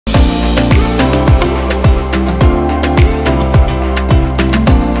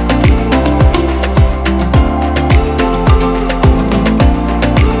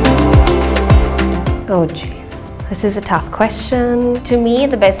Oh geez, this is a tough question. To me,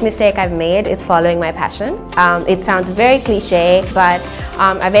 the best mistake I've made is following my passion. It sounds very cliche, but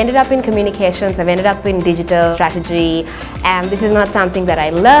I've ended up in communications, I've ended up in digital strategy, and this is not something that I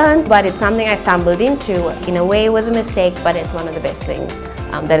learned, but it's something I stumbled into. In a way, it was a mistake, but it's one of the best things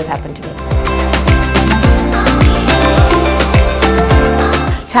that has happened to me.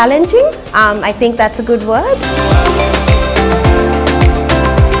 Challenging, I think that's a good word.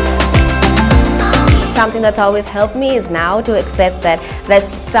 Something that's always helped me is now to accept that there's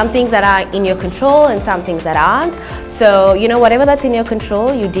some things that are in your control and some things that aren't. So, whatever that's in your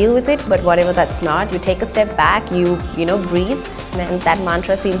control, you deal with it, but whatever that's not, you take a step back, you breathe, and that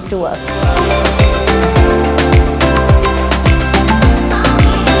mantra seems to work.